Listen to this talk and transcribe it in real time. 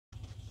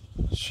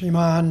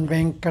Shriman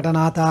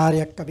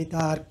Venkatanatharya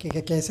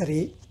Kavitarkika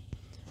Kesari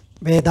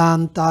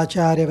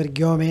Vedantacharya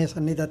Virgyome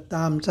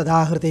Sannidattam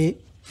Sadahriti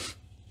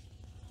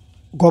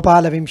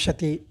Gopala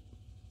Vimshati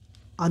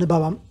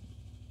Anubhavam.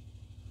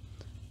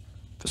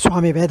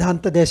 Swami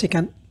Vedanta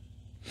Desikan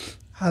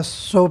has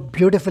so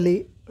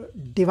beautifully,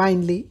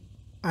 divinely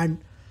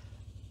and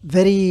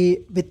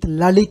very with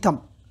lalitam.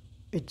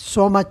 It's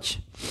so much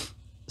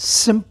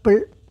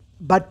simple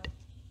but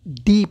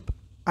deep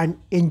and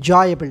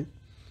enjoyable.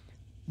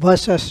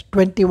 Verses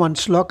 21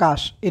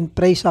 slokas in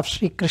praise of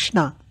Sri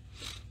Krishna.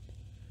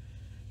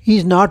 He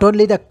is not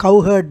only the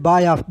cowherd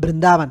boy of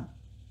Vrindavan,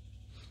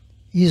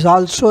 he is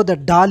also the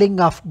darling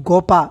of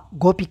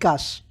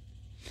Gopikas.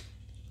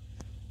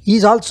 He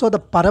is also the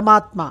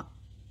Paramatma,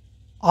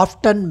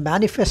 often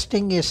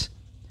manifesting his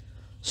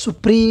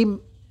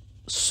supreme,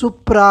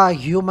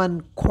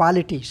 supra-human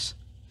qualities.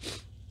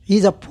 He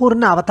is a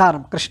Purna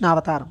Avataram, Krishna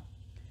Avataram.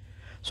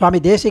 Swami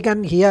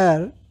Desikan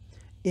here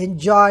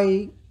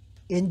enjoys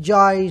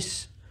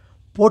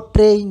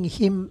portraying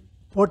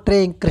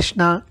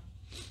Krishna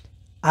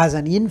as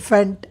an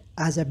infant,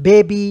 as a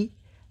baby,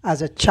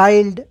 as a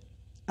child,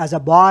 as a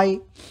boy,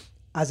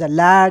 as a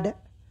lad,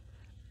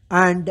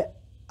 and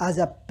as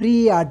a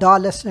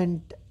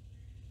pre-adolescent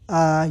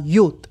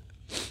youth.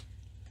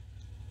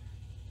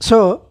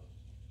 So,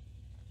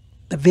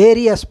 the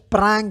various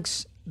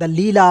pranks, the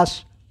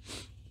leelas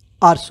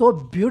are so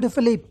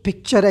beautifully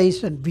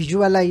picturized and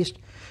visualized,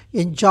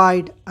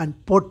 enjoyed and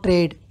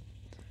portrayed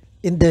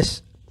in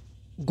this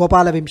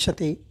Gopala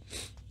Vimshati.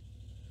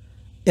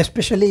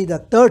 Especially the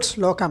third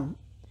slokam,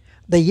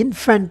 the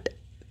infant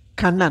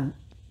Kannan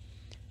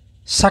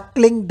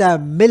suckling the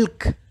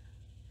milk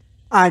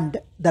and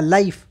the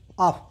life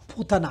of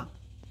Putana.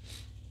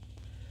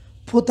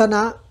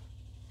 Putana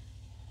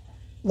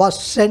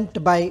was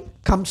sent by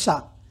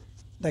Kamsa,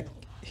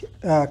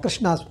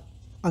 Krishna's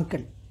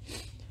uncle.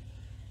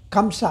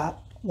 Kamsa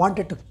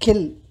wanted to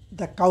kill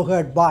the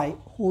cowherd boy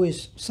who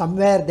is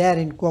somewhere there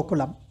in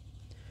Gokulam,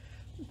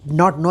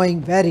 not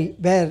knowing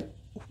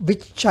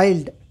which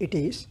child it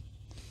is.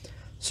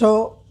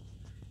 So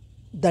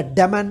the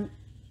demon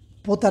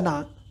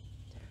Putana,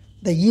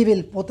 the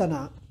evil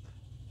Putana,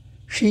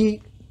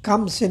 she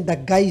comes in the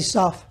guise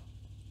of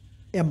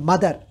a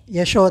mother,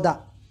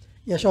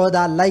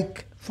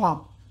 Yashoda-like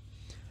form,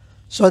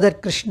 so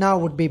that Krishna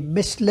would be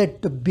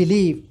misled to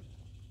believe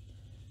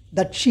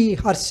that she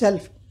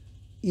herself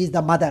is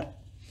the mother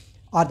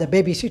or the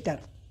babysitter.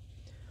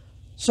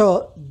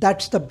 So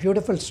that's the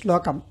beautiful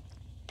slokam.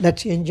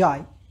 Let's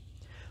enjoy.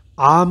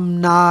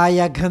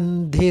 Amnaya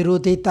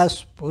gandhirudita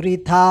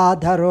spuritha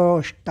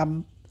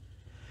dharoshtam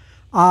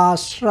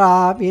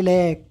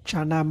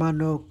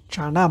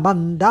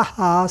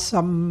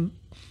asravilekshanamanukshanamandahaasam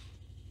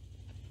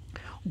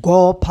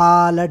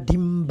Gopala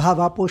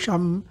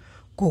dimbhavapusham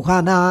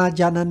kuhana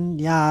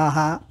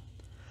jananyaha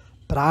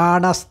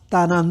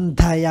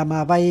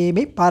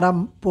pranastanandhayamavaimi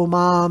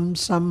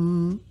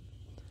parampumamsam.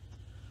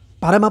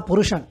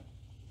 Paramapurushan,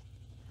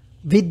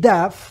 with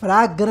the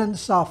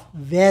fragrance of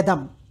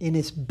Vedam in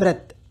his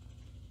breath.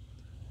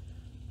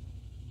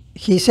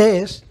 He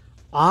says,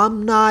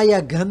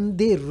 Amnaya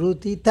Gandhi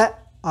Rutita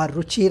or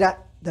Ruchira.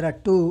 There are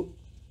two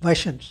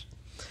versions.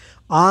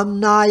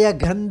 Amnaya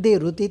Gandhi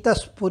Rutita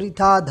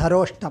Spuritha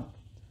Dharoshtam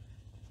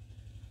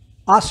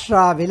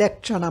Asra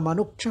Vilekshana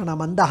Manukshana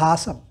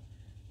Mandahasam.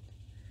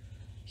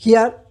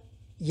 Here,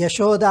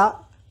 Yashoda's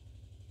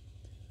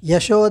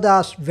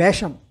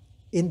Vesham,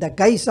 in the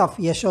guise of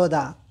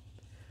Yashoda,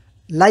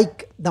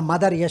 like the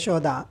mother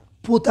Yashoda,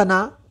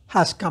 Putana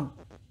has come.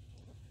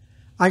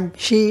 And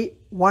she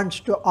wants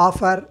to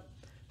offer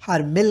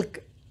her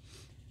milk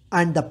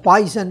and the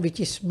poison which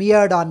is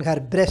smeared on her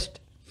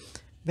breast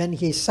when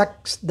he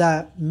sucks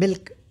the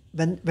milk.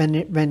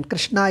 When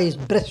Krishna is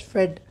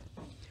breastfed,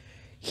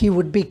 he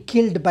would be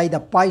killed by the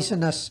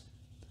poisonous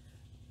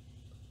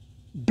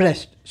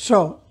breast.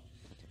 So,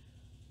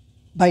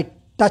 by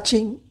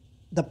touching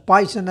the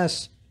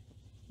poisonous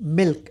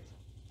milk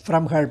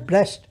from her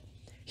breast,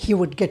 he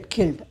would get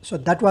killed. So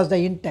that was the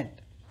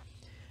intent.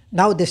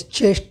 Now this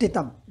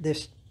cheshtitam,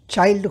 this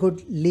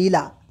childhood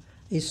leela,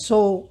 is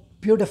so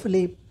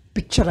beautifully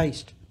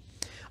picturized.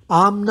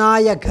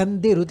 Amnaya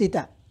gandhi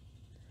rutita.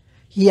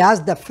 He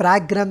has the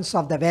fragrance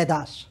of the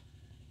Vedas.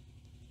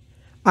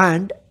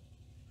 And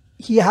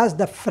he has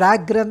the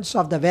fragrance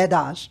of the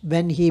Vedas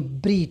when he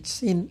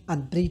breathes in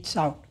and breathes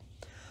out.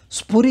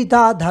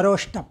 Spurita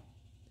dharoshtam.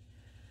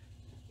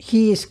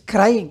 He is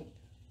crying,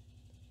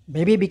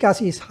 maybe because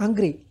he is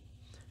hungry.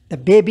 The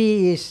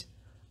baby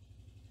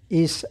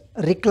is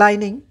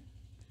reclining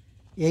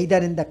either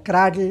in the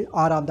cradle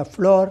or on the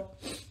floor.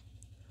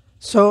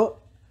 So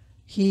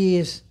he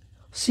is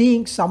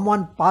seeing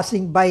someone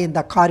passing by in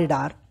the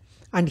corridor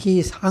and he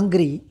is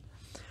hungry.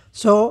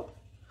 So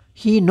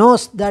he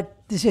knows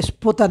that this is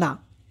Putana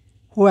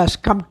who has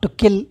come to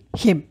kill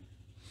him.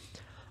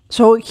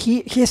 So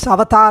his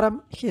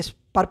avataram, his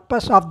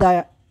purpose of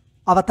the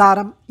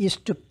avataram is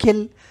to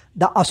kill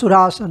the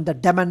asuras and the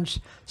demons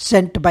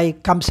sent by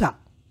Kamsa,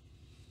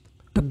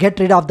 to get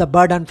rid of the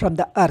burden from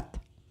the earth.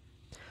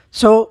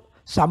 So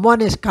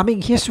someone is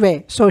coming his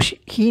way, so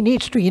he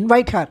needs to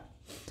invite her.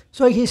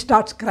 So he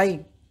starts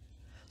crying.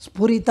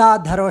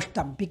 Spurita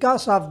dharoshtam,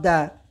 because of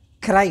the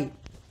cry,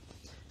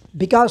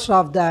 because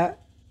of the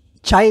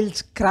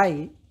child's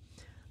cry,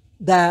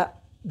 the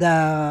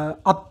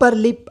upper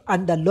lip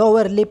and the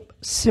lower lip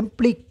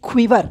simply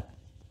quiver.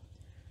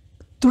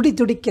 Tudi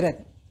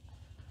tudikirat.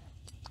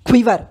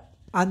 Quiver.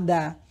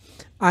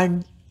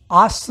 And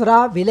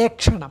asra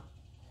vilekshanam.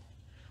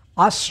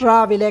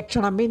 Asra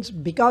vilekshanam means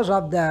because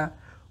of the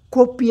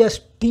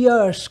copious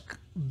tears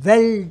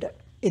welled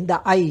in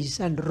the eyes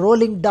and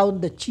rolling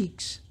down the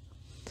cheeks.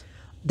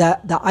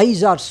 The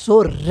eyes are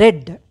so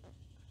red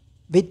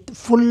with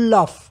full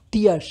of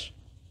tears.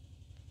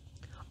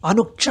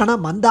 Anukshana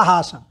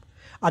mandahasam.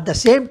 At the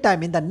same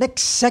time, in the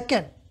next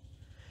second,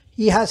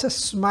 he has a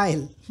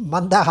smile,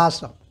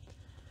 mandahasam,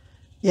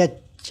 a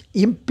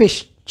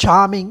impish,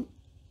 charming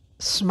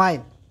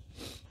smile.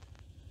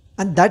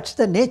 And that's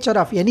the nature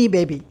of any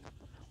baby.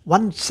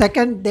 1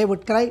 second they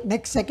would cry,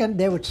 next second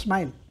they would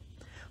smile.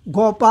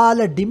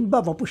 Gopala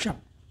dimba vapusham.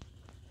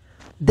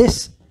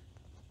 This,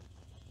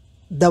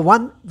 the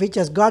one which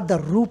has got the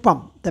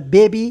rupam, the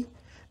baby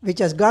which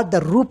has got the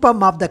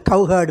rupam of the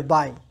cowherd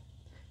boy.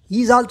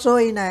 He is also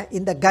in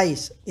the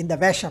guise, in the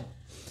vesham.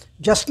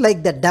 Just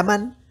like the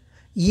demon,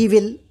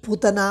 evil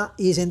Putana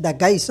is in the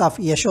guise of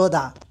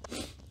Yashoda,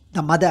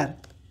 the mother.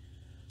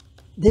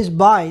 This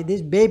boy,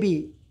 this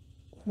baby,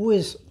 who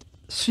is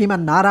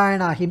Sriman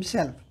Narayana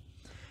himself,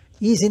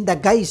 is in the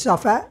guise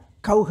of a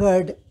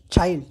cowherd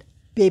child,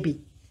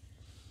 baby.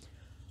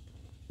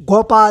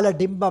 Gopala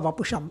dimba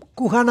vapusham,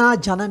 kuhana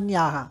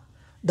jananyaha,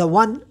 the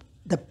one,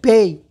 the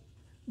pay,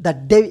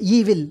 the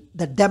evil,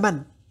 the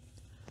demon,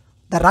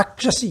 the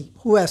Rakshasi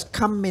who has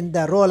come in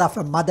the role of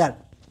a mother,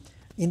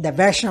 in the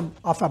vesham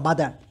of a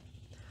mother.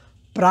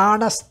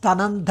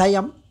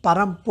 Pranastanandayam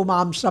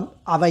parampumamsam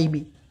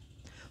avaimi.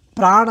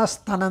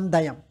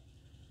 Pranastanandayam.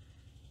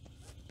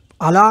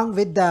 Along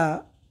with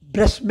the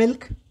breast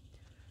milk,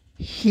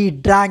 he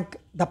drank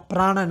the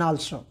pranan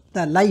also,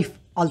 the life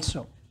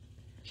also.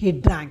 He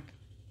drank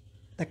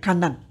the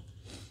kannan.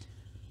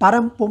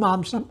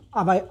 Parampumamsam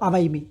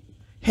avaimi.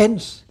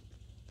 Hence,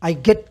 I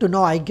get to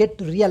know, I get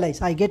to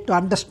realize, I get to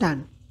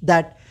understand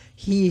that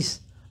he is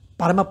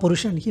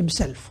Paramapurushan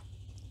himself.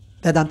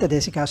 Vedanta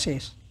Desika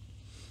says.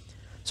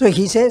 So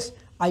he says,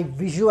 I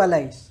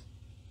visualize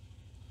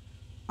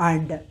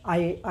and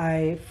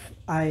I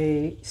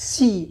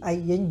see, I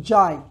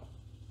enjoy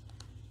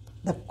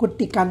the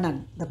Kutti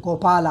Kannan, the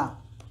Gopala,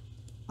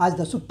 as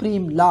the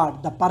Supreme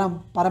Lord, the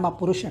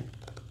Paramapurushan,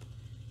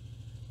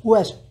 who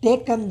has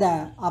taken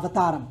the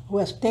avataram, who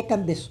has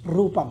taken this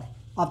rupam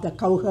of the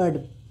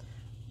cowherd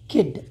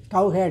kid,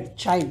 cowherd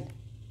child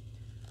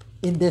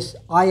in this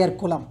Ayar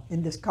Kulam,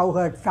 in this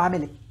cowherd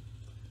family.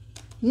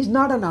 He is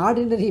not an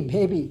ordinary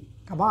baby.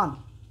 Come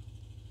on.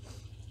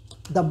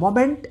 The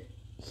moment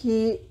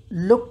he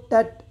looked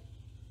at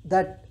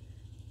that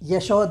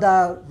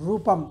Yashoda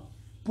Rupam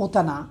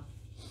Putana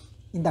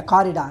in the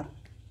corridor,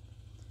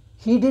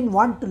 he didn't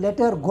want to let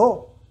her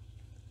go.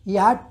 He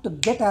had to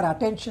get her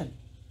attention.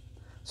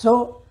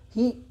 So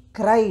he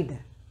cried.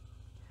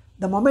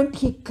 The moment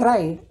he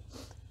cried,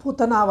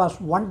 Putana was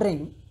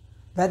wondering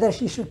whether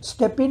she should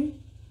step in.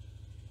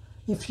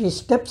 If she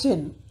steps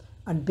in,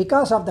 and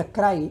because of the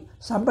cry,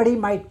 somebody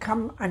might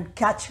come and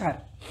catch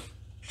her.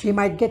 She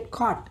might get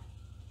caught.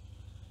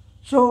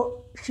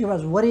 So she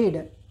was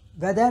worried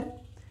whether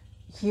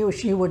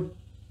she would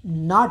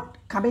not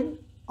come in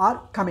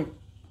or come in.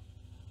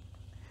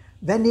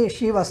 When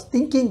she was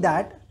thinking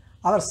that,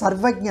 our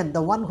Sarvajnan,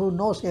 the one who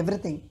knows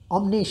everything,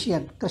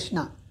 omniscient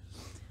Krishna,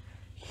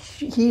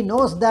 he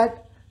knows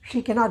that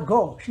she cannot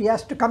go. She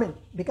has to come in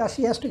because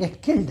she has to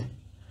get killed.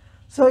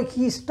 So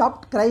he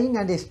stopped crying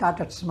and he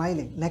started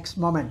smiling next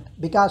moment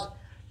because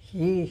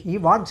he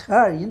wants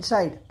her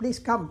inside. Please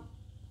come.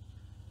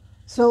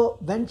 So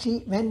when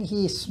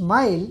he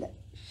smiled,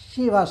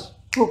 she was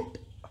hooked.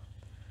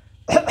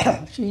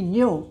 She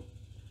knew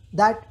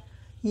that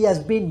he has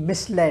been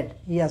misled.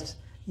 He has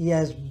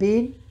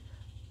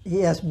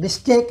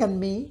mistaken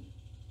me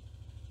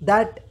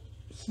that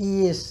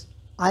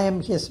I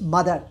am his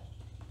mother.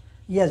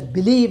 He has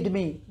believed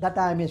me that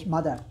I am his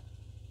mother.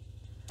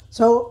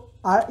 So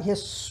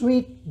his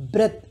sweet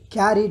breath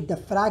carried the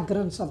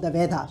fragrance of the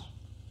Vedas.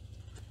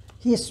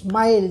 He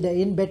smiled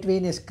in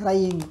between his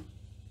crying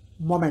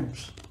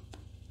moments.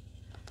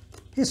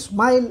 His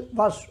smile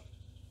was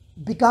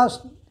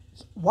because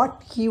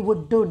what he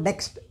would do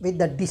next with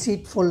the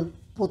deceitful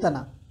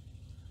Putana.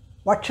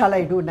 What shall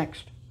I do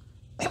next?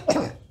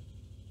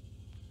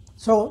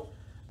 So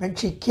when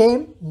she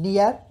came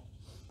near,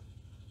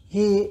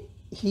 he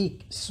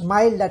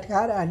smiled at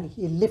her and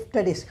he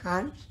lifted his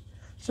hands.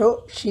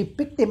 So she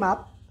picked him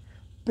up,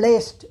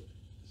 placed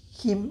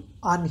him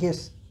on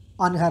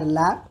her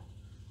lap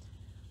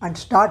and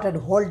started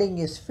holding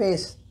his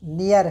face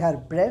near her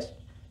breast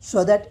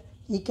so that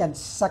he can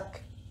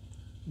suck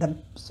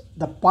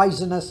the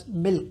poisonous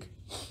milk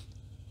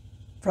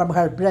from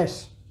her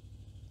breast.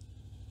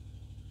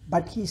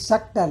 but he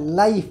sucked her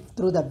life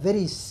through the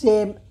very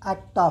same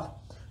act of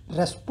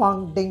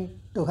responding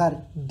to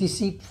her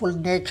deceitful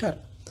nature,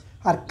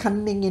 her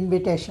cunning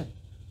invitation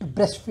to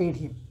breastfeed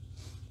him.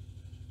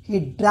 He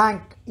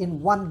drank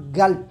in one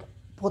gulp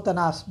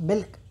Putana's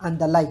milk and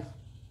the life,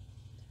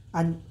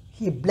 and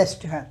he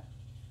blessed her.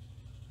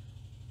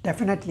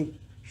 Definitely,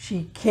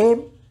 she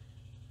came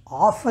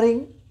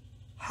offering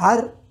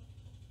her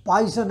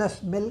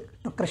poisonous milk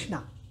to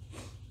Krishna.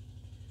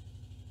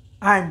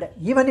 And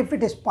even if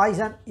it is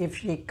poison, if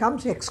she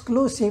comes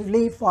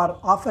exclusively for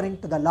offering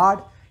to the Lord,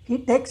 he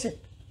takes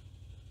it.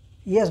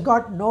 He has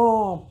got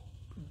no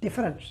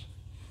difference.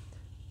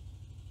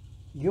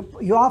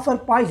 You offer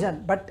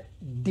poison, but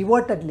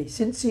devotedly,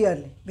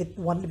 sincerely, with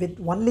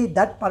only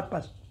that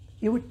purpose,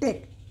 he would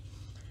take.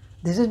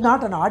 This is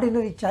not an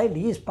ordinary child.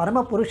 He is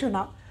Parama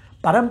Purushana,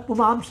 Param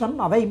Pumamsam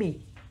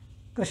Avaimi.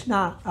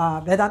 Krishna,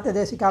 Vedanta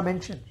Desika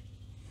mentioned.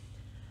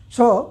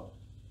 So,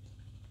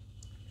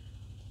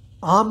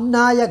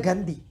 Amnaya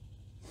Gandhi,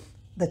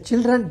 the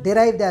children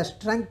derive their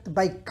strength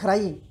by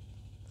crying.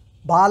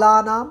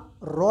 Balanam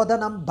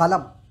Rodanam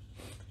Balam.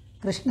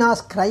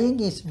 Krishna's crying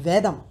is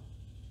Vedam.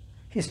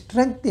 His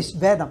strength is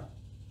Vedam.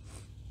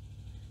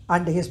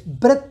 And his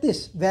breath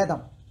is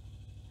Vedam.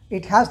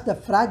 It has the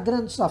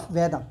fragrance of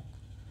Vedam.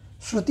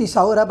 Shruti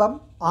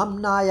Saurabham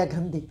Amnaya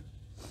Gandhi.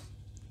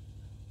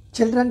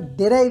 Children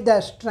derive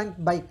their strength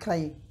by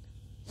crying.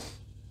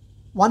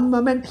 One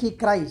moment he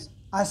cries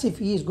as if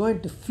he is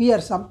going to fear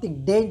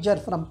something, danger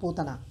from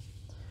Putana.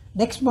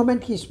 Next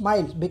moment he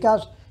smiles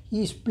because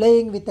he is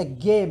playing with a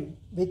game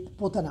with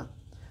Putana.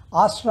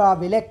 Asra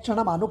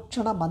Vilekchanam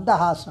Anukchanam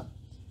Mandahasam.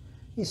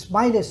 His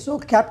smile is so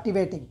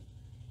captivating.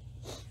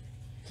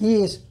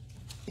 He is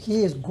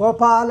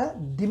Gopala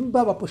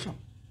Vapusham.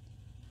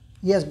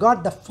 He has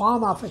got the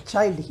form of a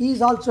child. He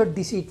is also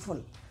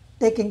deceitful,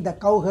 taking the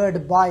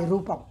cowherd boy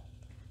Rupam.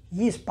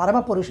 He is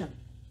Paramapurushan.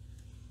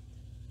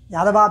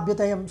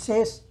 Yadavabhyutayam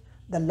says,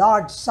 the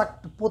Lord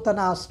sucked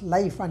Putana's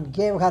life and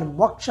gave her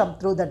moksham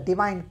through the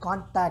divine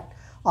contact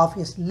of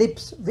his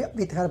lips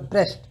with her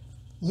breast,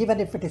 even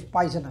if it is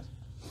poisonous.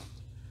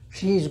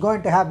 She is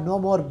going to have no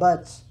more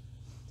births.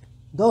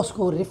 Those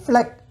who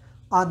reflect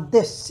on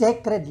this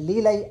sacred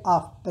Leela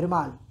of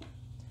Perumal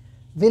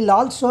will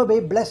also be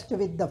blessed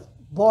with the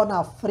bone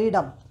of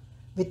freedom,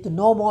 with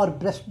no more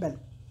breast milk,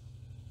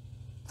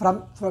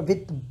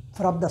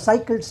 from the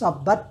cycles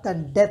of birth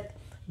and death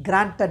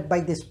granted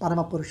by this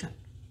Paramapurushan.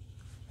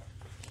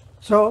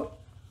 So,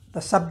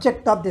 the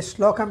subject of this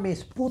slokam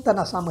is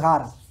Putana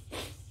Samhara.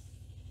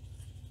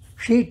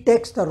 She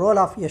takes the role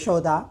of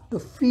Yashoda to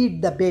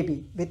feed the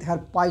baby with her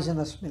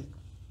poisonous milk.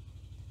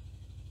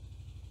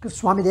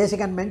 Swami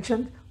Desikan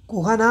mentioned,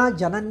 Kuhana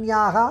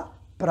Jananyaha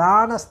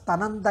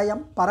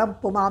Pranastanandayam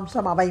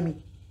Parampumamsam Avaimi.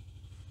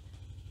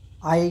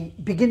 I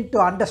begin to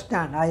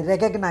understand, I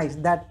recognize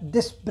that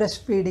this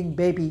breastfeeding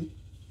baby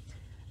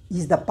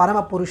is the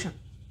Paramapurushan,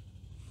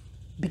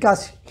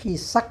 because he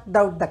sucked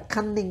out the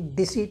cunning,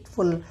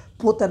 deceitful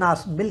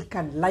Putana's milk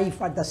and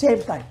life at the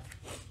same time.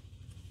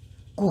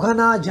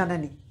 Kuhana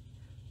Janani.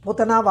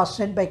 Putana was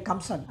sent by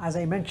Kamsan, as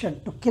I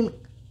mentioned, to kill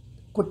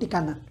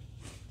Kuttikannan.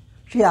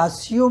 She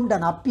assumed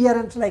an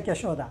appearance like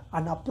Yashoda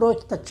and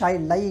approached the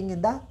child lying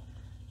in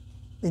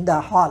the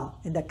hall,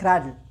 in the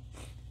cradle.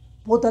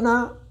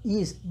 Putana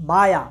is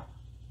Maya.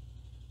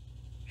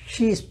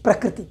 She is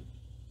Prakriti.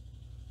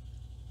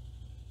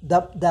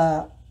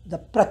 The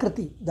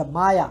Prakriti, the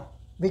Maya,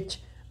 which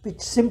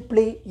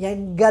simply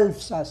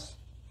engulfs us.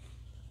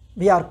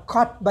 We are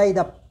caught by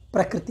the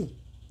Prakriti.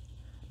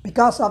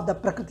 Because of the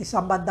Prakriti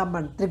Sambandham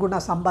and Triguna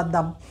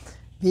Sambandham,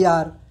 we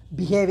are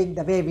behaving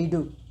the way we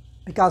do,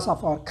 because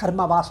of our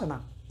Karma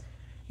Vasana.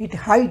 It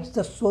hides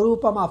the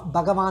Swarupam of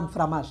Bhagavan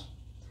from us.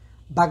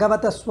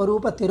 Bhagavata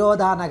Swarupa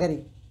Tirodha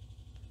Nagari.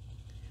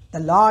 The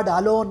Lord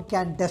alone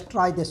can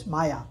destroy this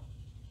Maya.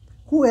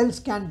 Who else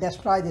can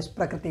destroy this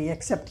Prakriti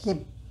except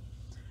him?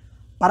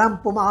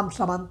 Parampumam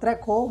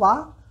Samantra Ko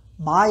Va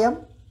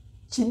Mayam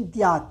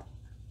Chintyat.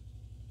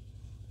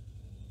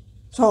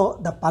 So,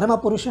 the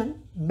Paramapurushan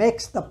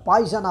makes the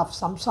poison of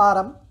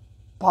samsaram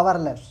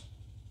powerless.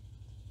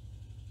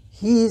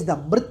 He is the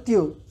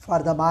mrityu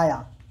for the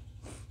Maya.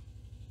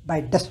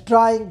 By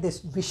destroying this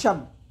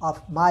visham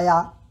of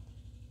Maya,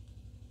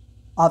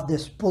 of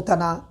this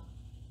Putana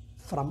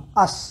from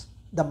us,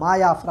 the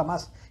Maya from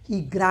us,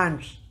 he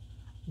grants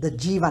the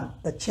Jivan,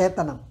 the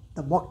Chetanam,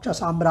 the Moksha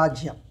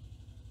Samrajyam.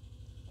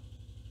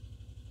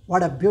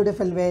 What a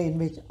beautiful way in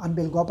which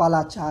Anbil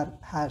Gopalachar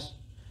has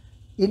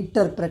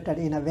interpreted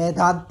in a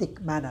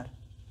Vedantic manner.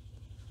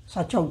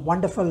 Such a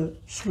wonderful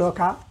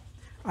shloka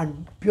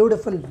and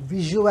beautiful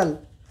visual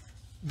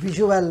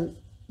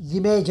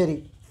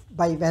imagery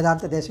by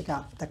Vedanta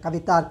Desika, the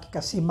Kavitarkika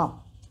Simham.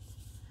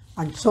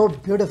 And so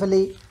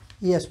beautifully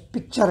he has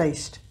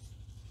picturized.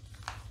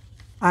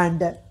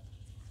 And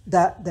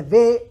the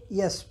way he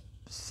has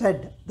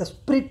said, the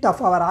spirit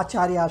of our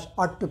Acharyas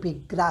ought to be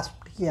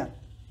grasped here.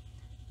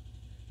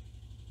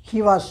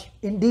 He was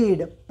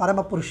indeed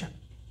Paramapurushan.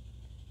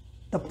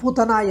 The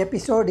Putana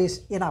episode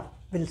is enough,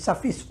 will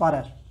suffice for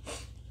us.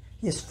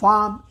 his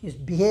form, his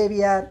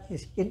behavior,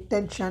 his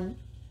intention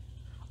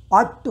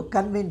ought to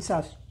convince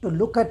us to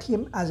look at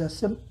him as a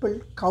simple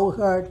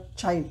cowherd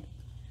child.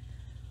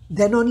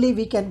 Then only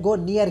we can go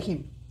near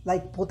him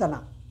like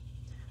Putana.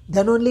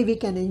 Then only we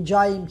can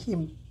enjoy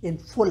him in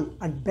full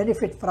and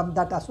benefit from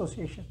that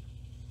association.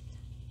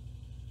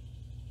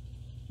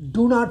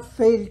 Do not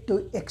fail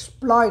to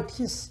exploit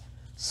his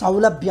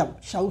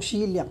saulabhyam,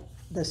 shaushilyam,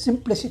 the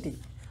simplicity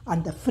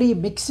and the free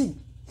mixing,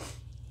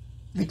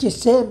 which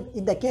is same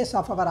in the case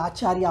of our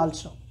Acharya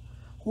also,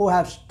 who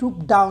have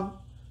stooped down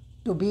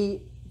to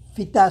be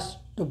with us,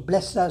 to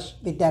bless us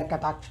with their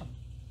kataksham,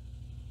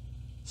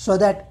 so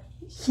that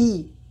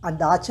he and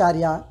the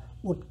Acharya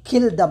would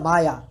kill the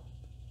Maya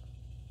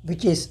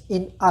which is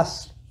in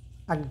us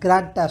and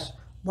grant us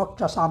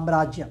moksha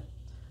samrajyam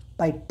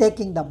by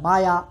taking the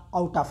Maya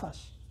out of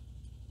us.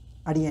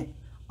 Adiyen,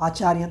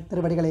 Acharyan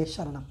Thiruvadigale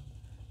Sharanam.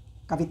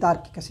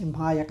 Kavitarkika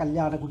Simhaya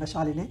Kalyana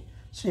Gunashaline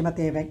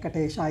Srimathe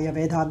Venkateshaya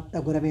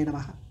Vedanta Gurave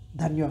Namaha.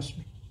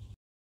 Dhanyosmi.